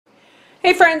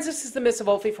Hey friends, this is the Miss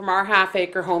Wolfie from our Half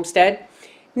Acre Homestead.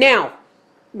 Now,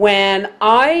 when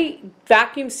I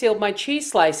vacuum sealed my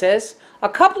cheese slices, a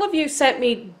couple of you sent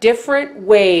me different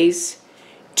ways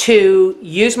to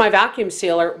use my vacuum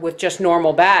sealer with just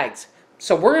normal bags.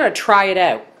 So we're going to try it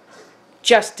out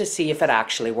just to see if it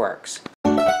actually works.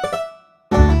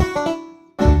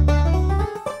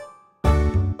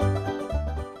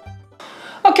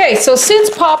 Okay, so since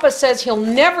Papa says he'll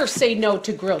never say no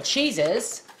to grilled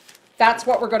cheeses, that's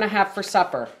what we're going to have for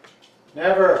supper.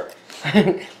 Never.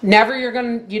 Never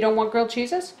you don't want grilled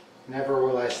cheeses? Never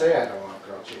will I say I don't want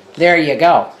grilled cheeses. There you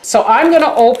go. So I'm going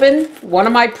to open one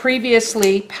of my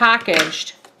previously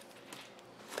packaged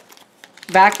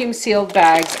vacuum sealed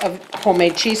bags of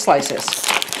homemade cheese slices.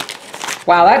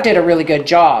 Wow, that did a really good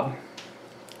job.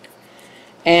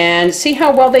 And see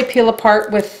how well they peel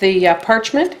apart with the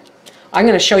parchment? I'm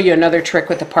going to show you another trick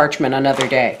with the parchment another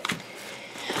day.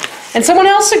 And someone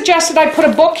else suggested I put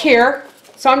a book here,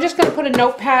 so I'm just going to put a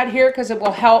notepad here because it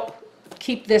will help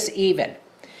keep this even.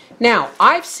 Now,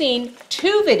 I've seen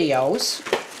two videos,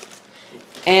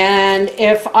 and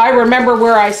if I remember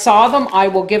where I saw them, I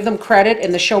will give them credit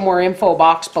in the show more info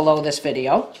box below this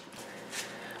video.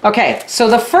 Okay, so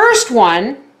the first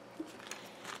one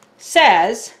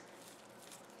says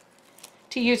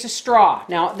to use a straw.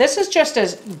 Now, this is just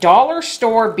a dollar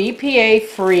store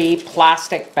BPA-free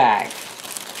plastic bag.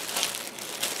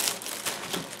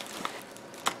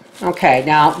 Okay,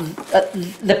 now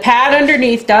the pad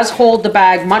underneath does hold the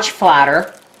bag much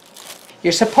flatter.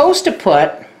 You're supposed to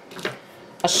put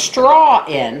a straw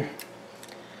in.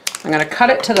 I'm going to cut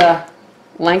it to the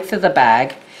length of the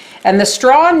bag, and the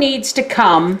straw needs to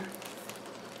come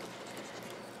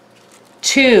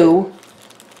to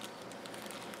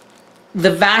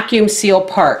the vacuum seal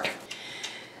part.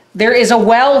 There is a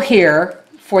well here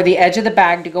for the edge of the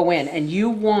bag to go in, and you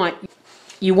want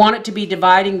it to be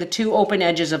dividing the two open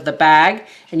edges of the bag,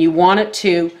 and you want it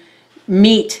to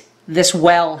meet this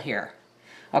well here.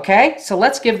 Okay, so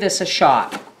let's give this a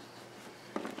shot.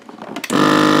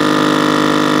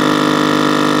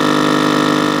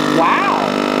 Wow.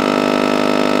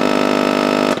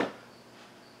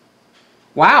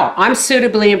 Wow, I'm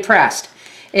suitably impressed.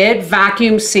 It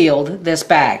vacuum sealed this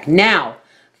bag. Now,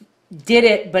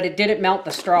 but it didn't melt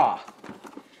the straw.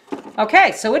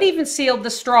 Okay, so it even sealed the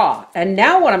straw. And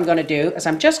now what I'm going to do is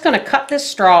I'm just going to cut this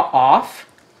straw off.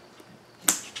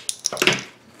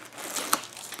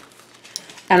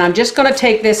 And I'm just going to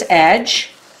take this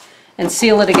edge and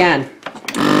seal it again.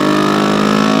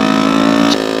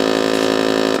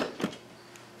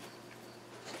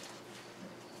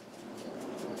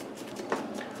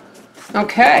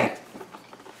 Okay.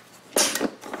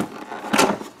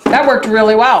 That worked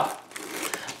really well.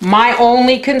 My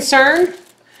only concern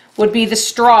would be the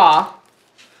straw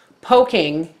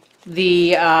poking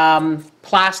the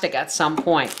plastic at some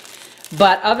point.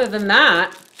 But other than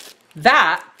that,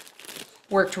 that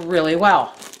worked really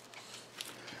well.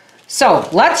 So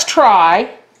let's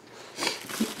try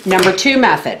number 2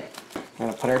 method. I'm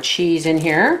going to put our cheese in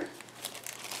here.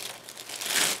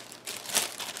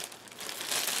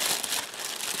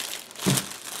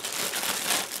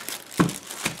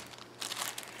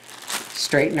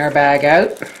 Straighten our bag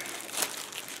out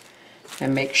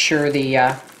and make sure the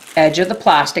edge of the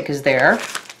plastic is there.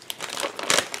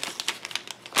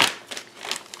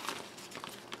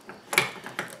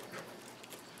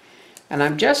 And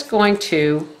I'm just going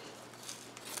to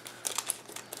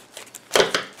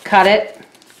cut it,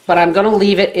 but I'm going to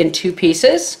leave it in 2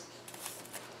 pieces.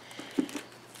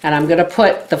 And I'm going to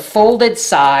put the folded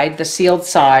side, the sealed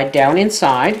side, down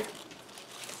inside.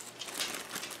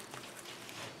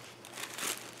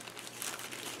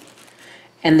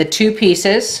 And the 2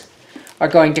 pieces are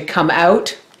going to come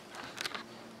out.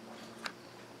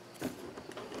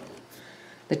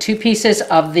 The 2 pieces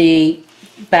of the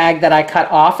bag that I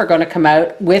cut off are going to come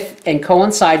out with and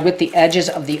coincide with the edges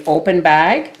of the open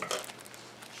bag.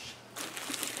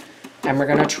 And we're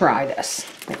going to try this.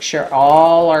 Make sure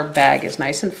all our bag is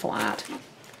nice and flat.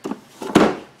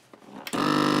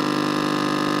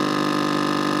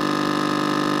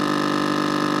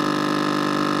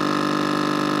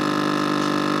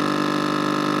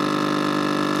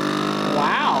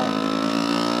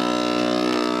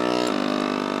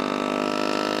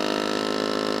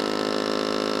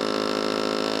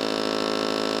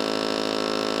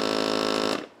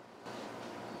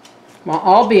 Well,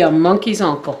 I'll be a monkey's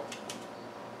uncle.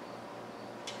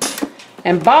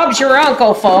 And Bob's your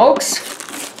uncle, folks.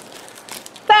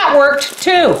 That worked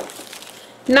too.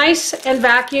 Nice and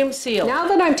vacuum sealed. Now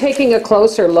that I'm taking a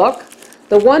closer look,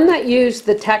 the one that used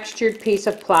the textured piece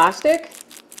of plastic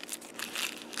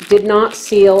did not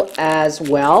seal as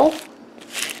well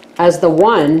as the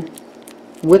one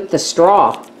with the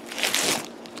straw.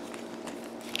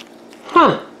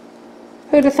 Huh,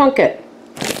 who'd have thunk it?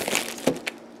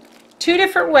 Two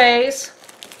different ways,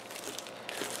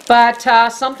 but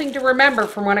something to remember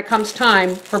from when it comes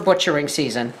time for butchering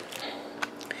season.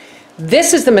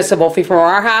 This is the Miss Wolfie from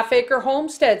our half-acre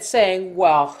homestead saying,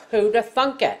 well, who'd have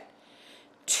thunk it?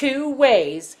 Two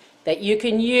ways that you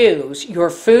can use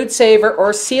your Food Saver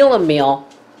or Seal a Meal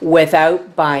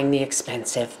without buying the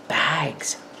expensive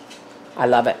bags. I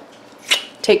love it.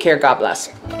 Take care. God bless.